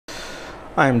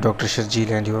I am Dr. Sharjeel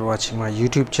and you are watching my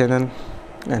YouTube channel,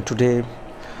 and today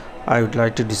I would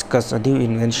like to discuss a new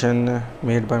invention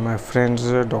made by my friends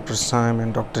Dr. Saim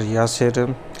and Dr.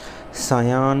 Yasir,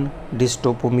 Sayan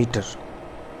dystopometer.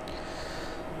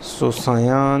 So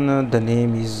Sayan, the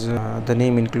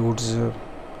name includes the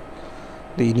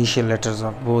initial letters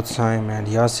of both Saim and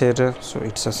Yasir, so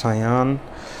it's a Sayan.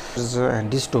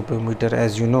 And dystopometer,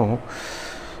 as you know,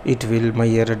 it will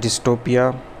measure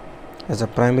dystopia as a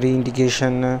primary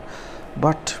indication,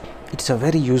 but it's a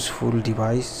very useful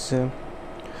device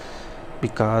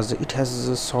because it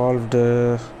has solved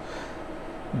the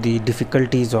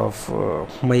difficulties of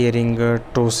measuring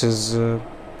ptosis,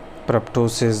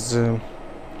 proptosis.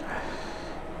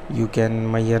 You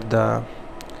can measure the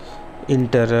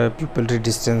interpupillary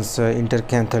distance,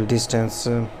 intercanthal distance,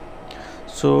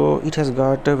 so it has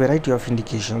got a variety of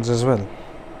indications as well.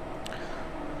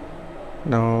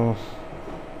 Now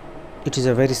it is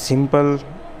a very simple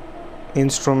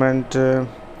instrument.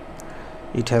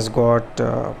 It has got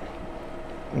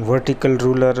vertical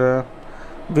ruler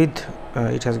with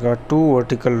it has got two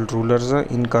vertical rulers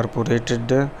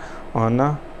incorporated on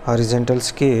a horizontal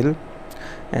scale,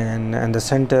 and the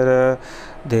center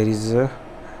there is a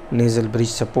nasal bridge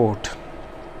support.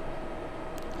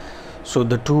 So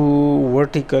the two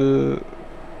vertical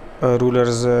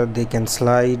rulers they can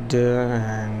slide,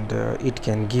 and it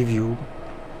can give you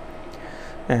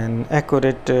an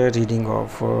accurate reading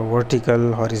of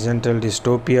vertical, horizontal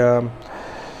dystopia.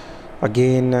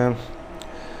 Again,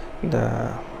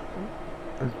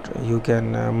 you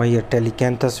can measure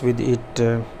telecanthus with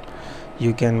it.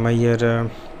 You can measure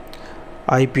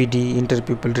IPD,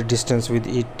 interpupillary distance, with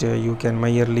it. You can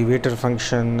measure levator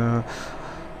function,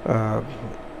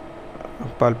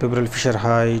 palpebral fissure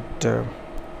height,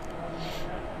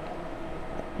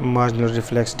 marginal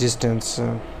reflex distance.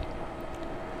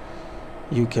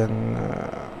 You can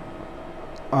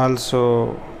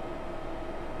also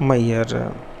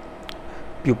measure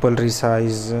pupillary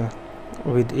size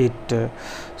with it.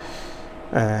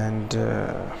 And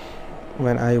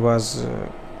when I was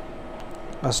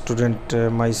a student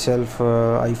myself,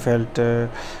 I felt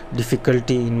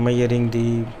difficulty in measuring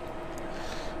the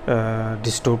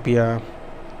dystopia,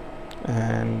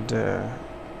 and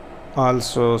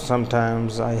also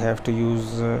sometimes I have to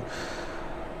use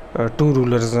two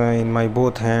rulers in my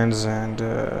both hands, and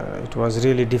it was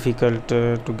really difficult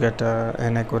to get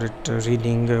an accurate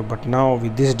reading. But now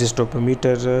with this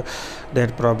dystopometer,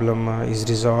 that problem is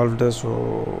resolved.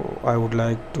 So I would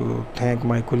like to thank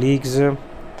my colleagues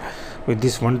with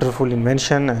this wonderful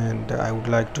invention, and I would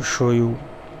like to show you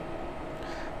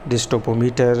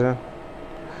dystopometer.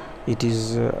 It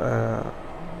is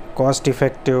cost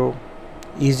effective,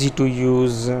 easy to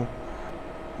use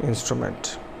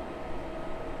instrument.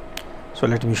 So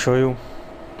let me show you.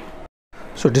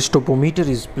 So dystopometer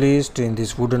is placed in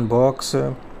this wooden box.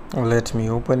 Let me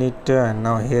open it, and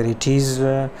now here it is,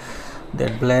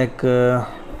 that black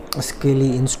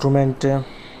scaly instrument.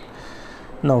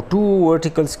 Now two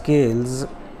vertical scales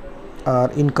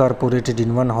are incorporated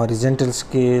in one horizontal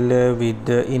scale with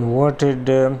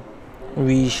inverted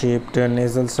V-shaped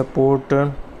nasal support.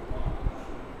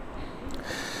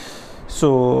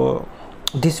 So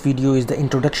this video is the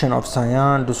introduction of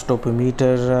Sayan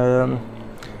dystopometer,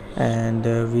 and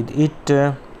with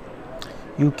it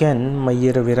you can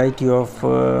measure a variety of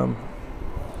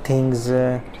things,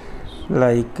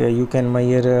 like you can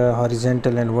measure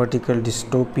horizontal and vertical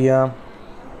dystopia.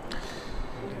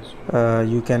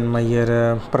 You can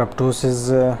measure proptosis.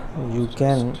 You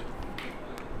can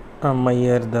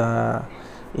measure the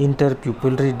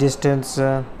interpupillary distance,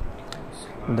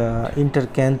 the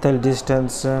intercanthal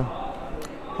distance,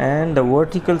 and the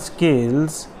vertical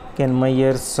scales can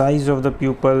measure size of the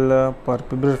pupil,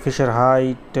 palpebral fissure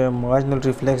height, marginal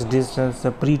reflex distance,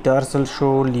 pretarsal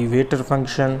show, levator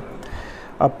function,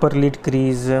 upper lid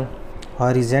crease,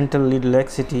 horizontal lid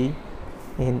laxity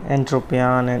in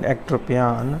entropion and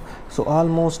ectropion. So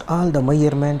almost all the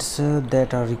measurements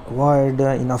that are required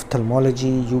in ophthalmology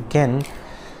you can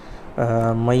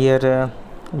measure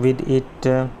with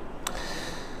it.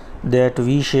 That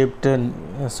V-shaped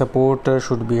support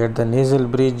should be at the nasal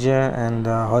bridge, and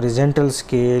the horizontal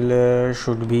scale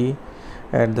should be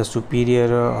at the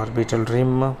superior orbital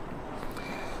rim.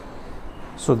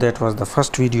 So that was the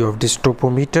first video of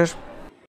dystopometer.